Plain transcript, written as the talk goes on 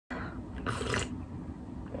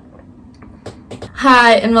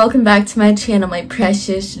Hi and welcome back to my channel, my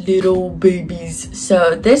precious little babies.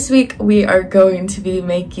 So this week we are going to be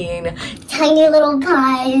making tiny little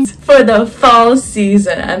pies for the fall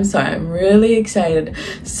season. I'm really excited.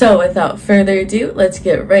 So without further ado, let's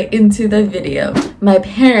get right into the video. My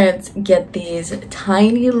parents get these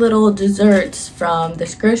tiny little desserts from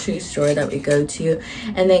this grocery store that we go to,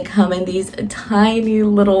 and they come in these tiny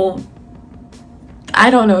little,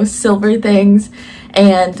 I don't know, silver things.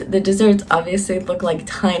 And the desserts obviously look like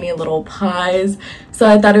tiny little pies. So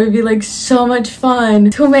I thought it would be like so much fun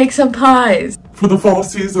to make some pies for the fall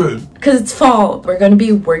season. Because it's fall. We're going to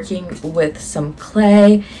be working with some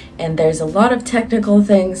clay, and there's a lot of technical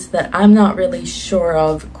things that I'm not really sure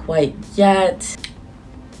of quite yet.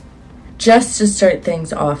 Just to start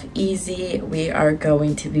things off easy, we are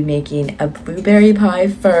going to be making a blueberry pie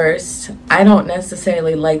first. I don't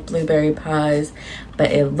necessarily like blueberry pies,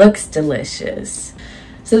 but it looks delicious.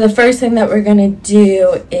 So the first thing that we're gonna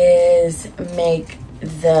do is make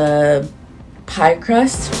the pie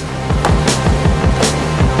crust.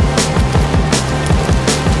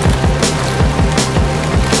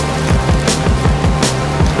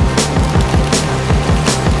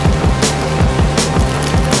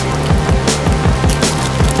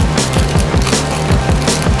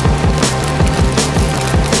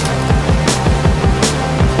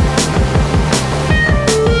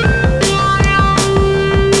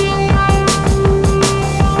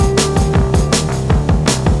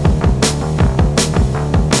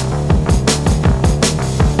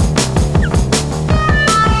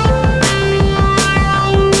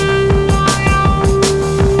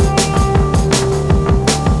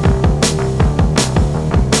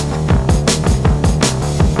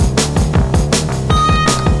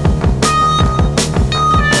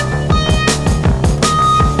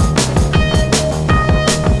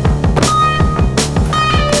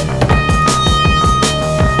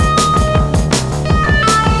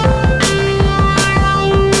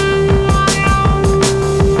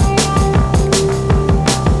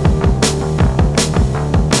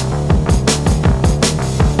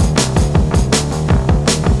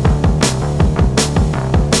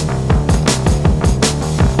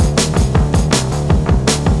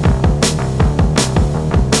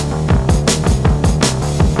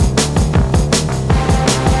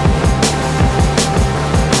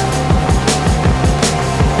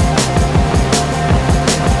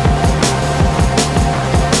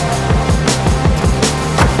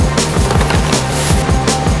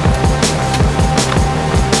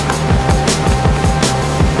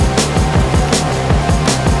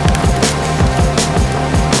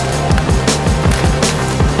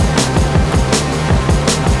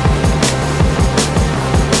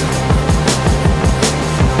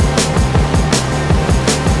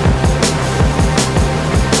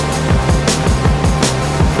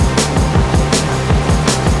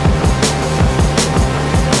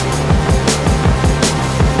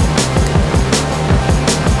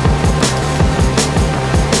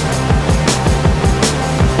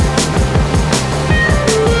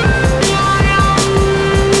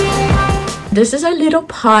 This is our little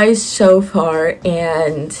pie so far,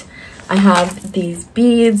 and I have these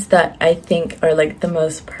beads that I think are like the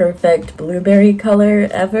most perfect blueberry color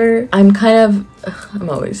ever. I'm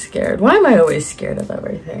always scared. Why am I always scared of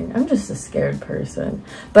everything? I'm just a scared person,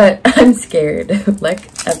 but I'm scared like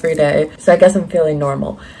every day. So I guess I'm feeling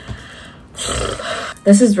normal.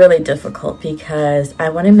 This is really difficult because I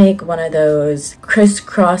want to make one of those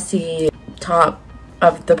crisscrossy top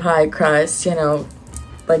of the pie crust, you know,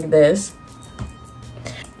 like this.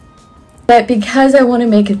 But because I want to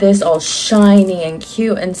make this all shiny and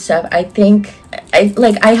cute and stuff, I think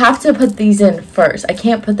I have to put these in first. I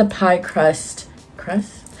can't put the pie crust.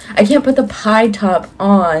 I can't put the pie top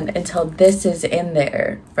on until this is in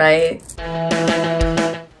there, right?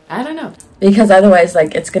 I don't know. Because otherwise,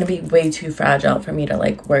 like, it's going to be way too fragile for me to,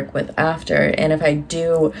 like, work with after. And if I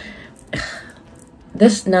do,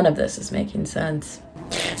 none of this is making sense.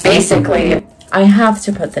 Basically, I have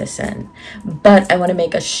to put this in, but I want to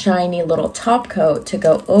make a shiny little top coat to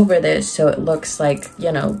go over this so it looks like, you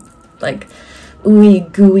know, like ooey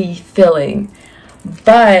gooey filling.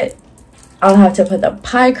 But I'll have to put the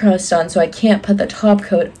pie crust on, so I can't put the top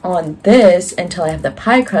coat on this until I have the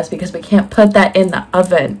pie crust, because we can't put that in the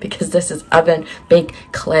oven because this is oven baked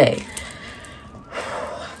clay.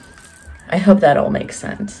 I hope that all makes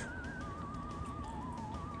sense.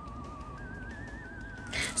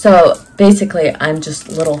 So basically, I'm just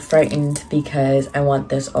a little frightened because I want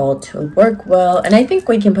this all to work well. And I think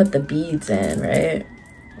we can put the beads in, right?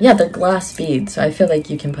 Yeah, they're glass beads. So I feel like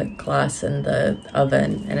you can put glass in the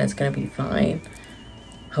oven and it's going to be fine.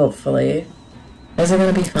 Hopefully. Is it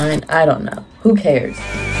gonna be fine? I don't know. Who cares?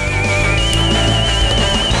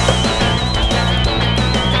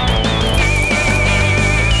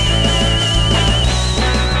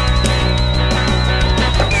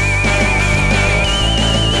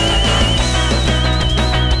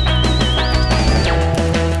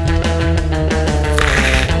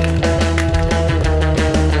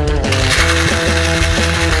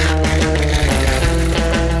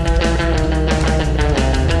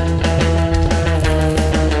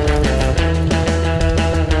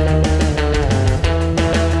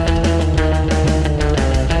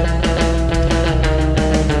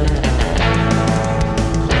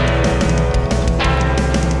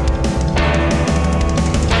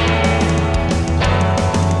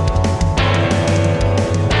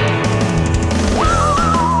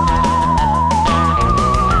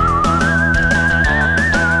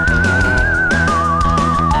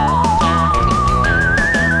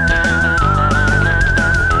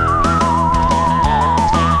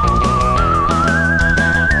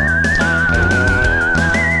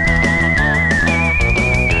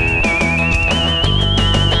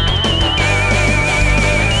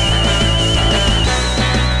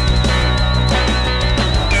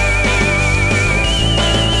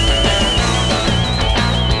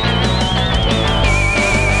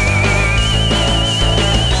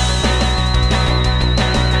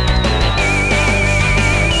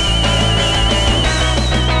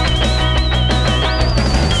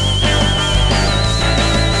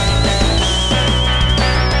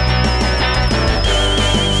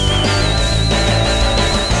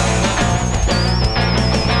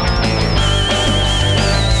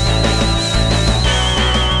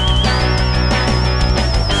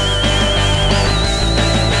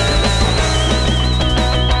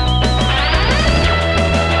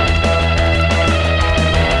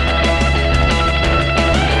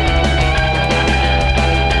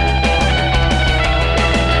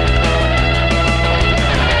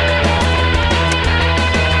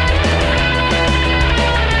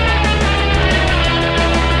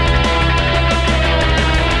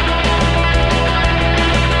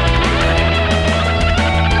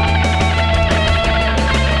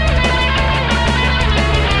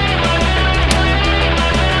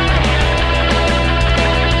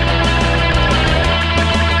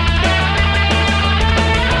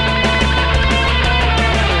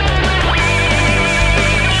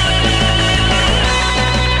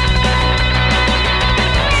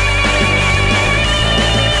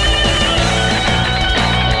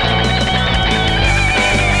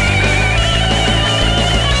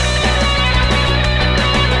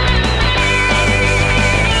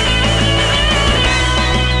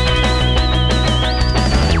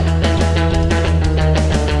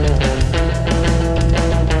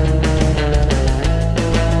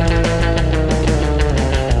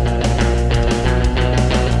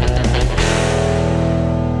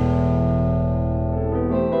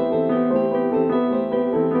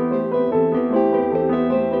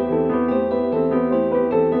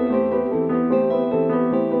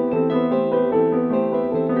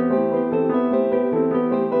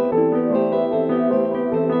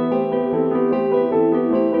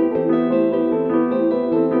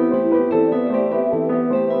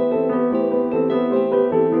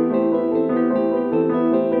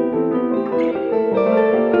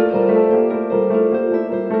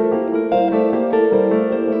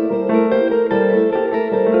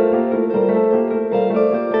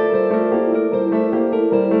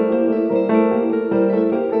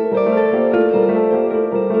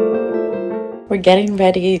 We're getting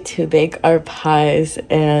ready to bake our pies,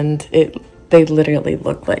 and they literally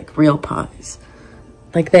look like real pies.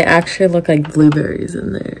 Like, they actually look like blueberries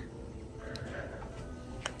in there.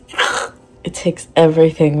 It takes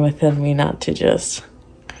everything within me not to just...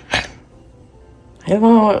 I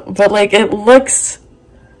won't, but like, it looks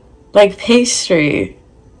like pastry.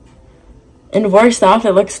 And worse off,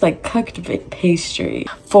 it looks like cooked pastry.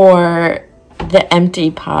 For the empty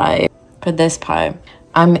pie, for this pie,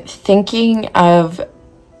 I'm thinking of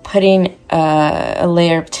putting a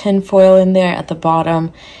layer of tin foil in there at the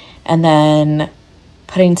bottom, and then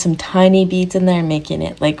putting some tiny beads in there and making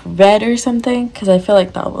it like red or something, because I feel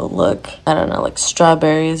like that will look, I don't know, like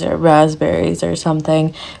strawberries or raspberries or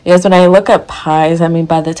something. Because when I look at pies, I mean,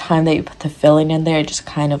 by the time that you put the filling in there, it just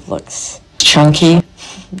kind of looks chunky.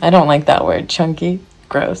 I don't like that word, chunky.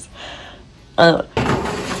 Gross.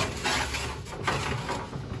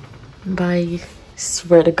 Bye.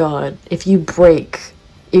 Swear to God, if you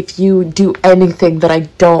do anything that I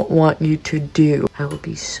don't want you to do, I will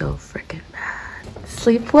be so freaking mad.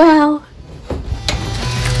 Sleep well.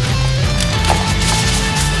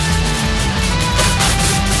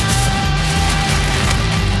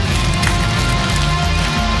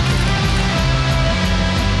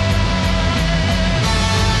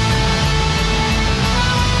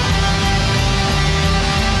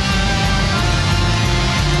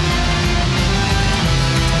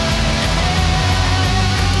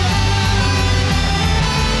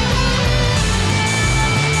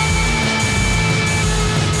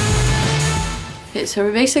 so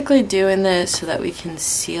we're basically doing this so that we can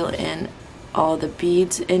seal in all the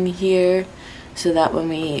beads in here so that when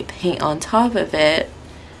we paint on top of it,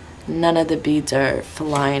 none of the beads are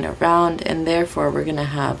flying around, and therefore we're gonna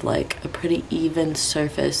have like a pretty even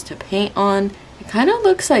surface to paint on. It kind of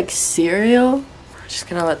looks like cereal. I'm just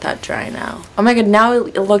gonna let that dry now. Oh my god, now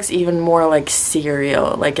it looks even more like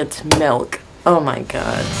cereal, like it's milk. Oh my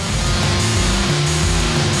god.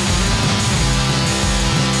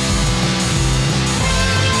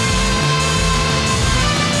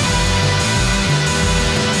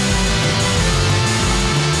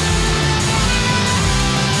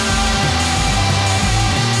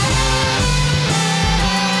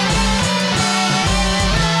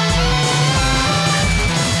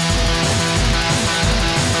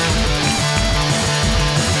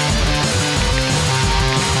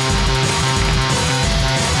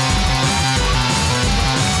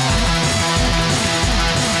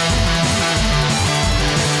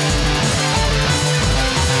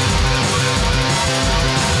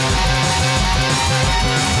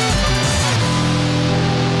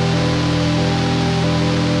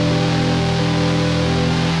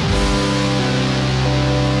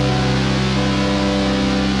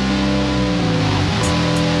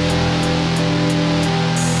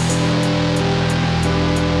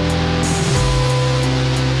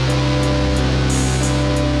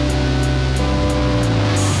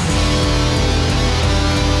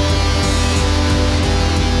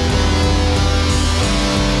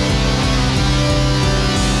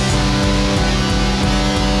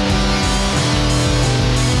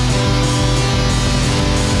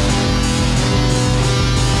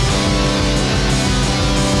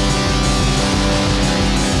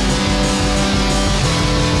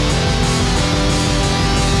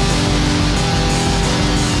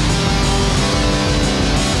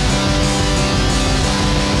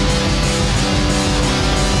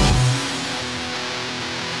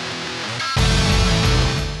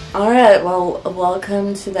 Alright, well,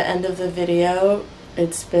 welcome to the end of the video.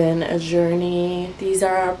 It's been a journey. These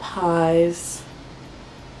are our pies.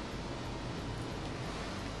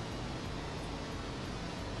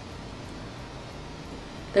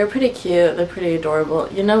 They're pretty cute. They're pretty adorable.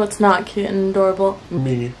 You know what's not cute and adorable?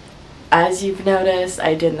 Me. As you've noticed,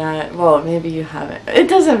 I did not, well, maybe you haven't. It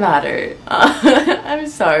doesn't matter. I'm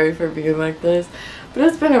sorry for being like this, but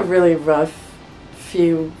it's been a really rough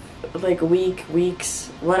few, like weeks,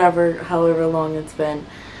 whatever, however long it's been.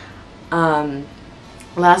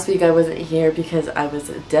 Last week I wasn't here because I was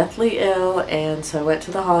deathly ill, and so I went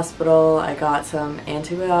to the hospital. I got some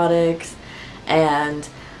antibiotics, and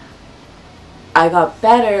I got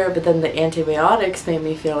better, but then the antibiotics made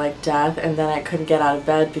me feel like death, and then I couldn't get out of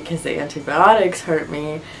bed because the antibiotics hurt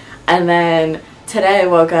me. And then today I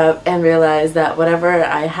woke up and realized that whatever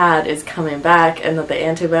I had is coming back, and that the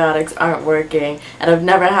antibiotics aren't working, and I've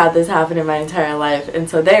never had this happen in my entire life, and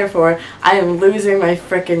so therefore I am losing my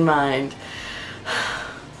freaking mind.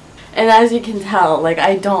 And as you can tell, like,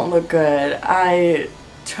 I don't look good. I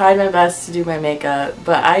tried my best to do my makeup,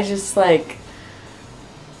 but I just like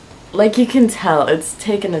you can tell, it's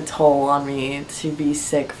taken a toll on me to be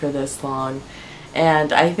sick for this long.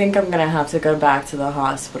 And I think I'm gonna have to go back to the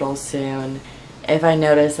hospital soon if I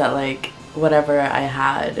notice that, like, whatever I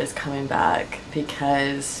had is coming back,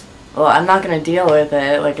 because, well, I'm not gonna deal with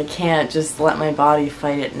it. Like, I can't just let my body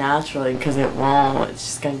fight it naturally, because it won't. It's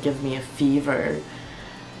just gonna give me a fever.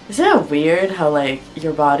 Isn't it weird how, like,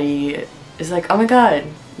 your body is like, oh my god,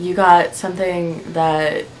 you got something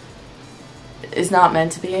that is not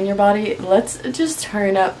meant to be in your body? Let's just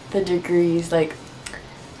turn up the degrees, like,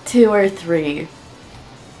 2 or 3.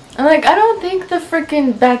 And, like, I don't think the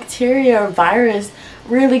freaking bacteria or virus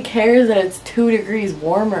really cares that it's 2 degrees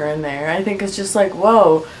warmer in there. I think it's just like,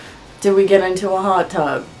 whoa, did we get into a hot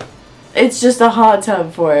tub? It's just a hot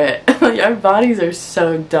tub for it. Our bodies are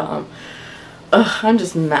so dumb. Ugh, I'm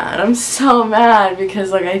just mad. I'm so mad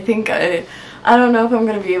because, like, I think I don't know if I'm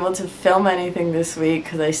going to be able to film anything this week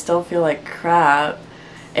because I still feel like crap.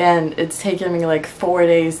 And it's taken me like 4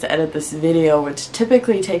 days to edit this video, which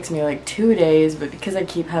typically takes me like 2 days, but because I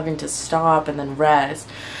keep having to stop and then rest.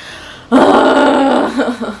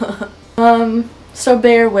 So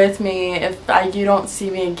bear with me if you don't see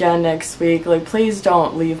me again next week. Like, please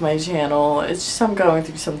don't leave my channel. It's just I'm going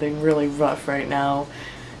through something really rough right now.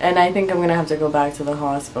 And I think I'm going to have to go back to the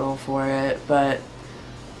hospital for it, but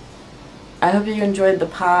I hope you enjoyed the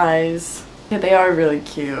pies. Yeah, they are really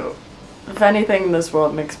cute. If anything in this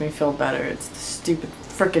world makes me feel better, it's the stupid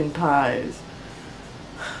frickin' pies.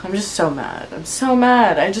 I'm just so mad. I'm so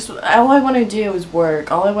mad. All I want to do is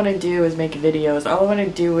work. All I want to do is make videos. All I want to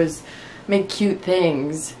do is make cute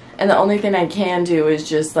things. and the only thing I can do is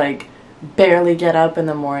just like barely get up in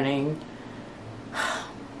the morning.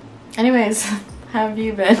 Anyways, how have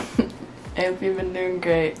you been? I hope you've been doing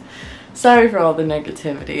great. Sorry for all the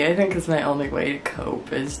negativity. I think it's my only way to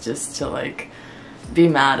cope is just to like be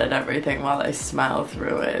mad at everything while I smile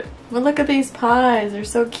through it. But look at these pies, they're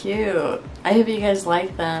so cute. I hope you guys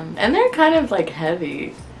like them. And they're kind of like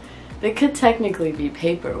heavy. They could technically be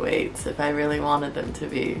paperweights if I really wanted them to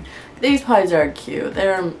be. These pies are cute.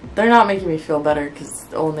 They're not making me feel better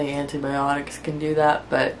because only antibiotics can do that,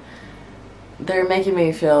 but they're making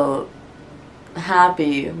me feel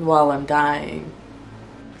happy while I'm dying.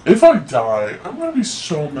 If I die, I'm gonna be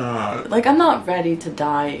so mad. Like, I'm not ready to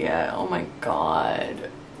die yet. Oh my god.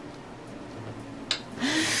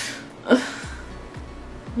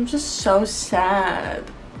 I'm just so sad.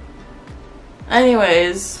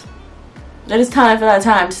 Anyways, it is time for that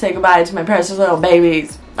time to say goodbye to my precious little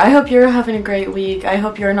babies. I hope you're having a great week. I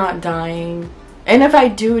hope you're not dying. And if I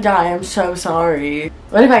do die, I'm so sorry.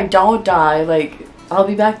 But if I don't die, like, I'll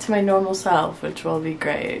be back to my normal self, which will be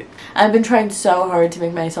great. I've been trying so hard to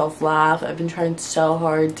make myself laugh. I've been trying so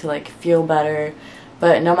hard to like feel better,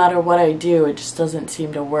 but no matter what I do, it just doesn't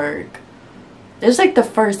seem to work. It's like the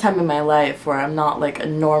first time in my life where I'm not like a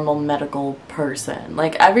normal medical person.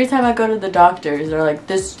 Like every time I go to the doctors, they're like,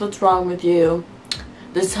 this is what's wrong with you.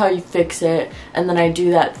 This is how you fix it. And then I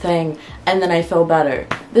do that thing and then I feel better.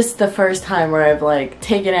 This is the first time where I've like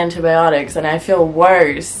taken antibiotics and I feel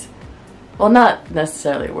worse. Well, not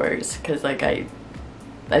necessarily worse, because like I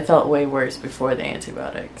felt way worse before the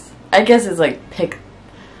antibiotics. I guess it's like pick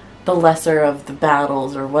the lesser of the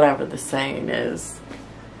battles or whatever the saying is.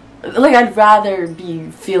 Like I'd rather be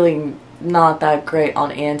feeling not that great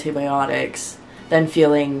on antibiotics than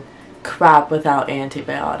feeling crap without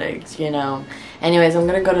antibiotics, you know? Anyways, I'm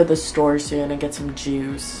gonna go to the store soon and get some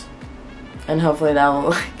juice. And hopefully that will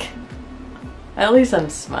like... At least I'm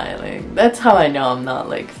smiling. That's how I know I'm not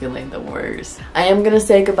like feeling the worst. I am gonna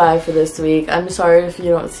say goodbye for this week. I'm sorry if you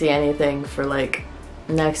don't see anything for like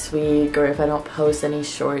next week or if I don't post any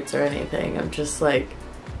shorts or anything. I'm just like,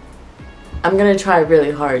 I'm gonna try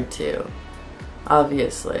really hard to,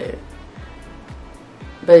 obviously.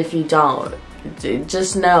 But if you don't,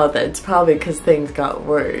 just know that it's probably because things got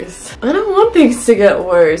worse. I don't want things to get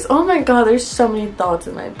worse. Oh my god, there's so many thoughts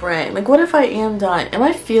in my brain. Like, what if I am dying? Am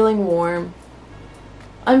I feeling warm?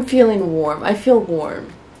 I'm feeling warm. I feel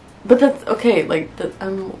warm. But that's okay, like,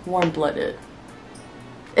 I'm warm-blooded.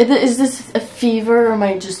 Is this a fever or am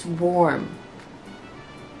I just warm?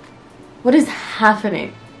 What is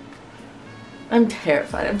happening? I'm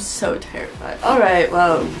terrified. I'm so terrified. Alright,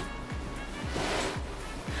 well.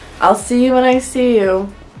 I'll see you when I see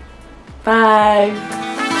you. Bye.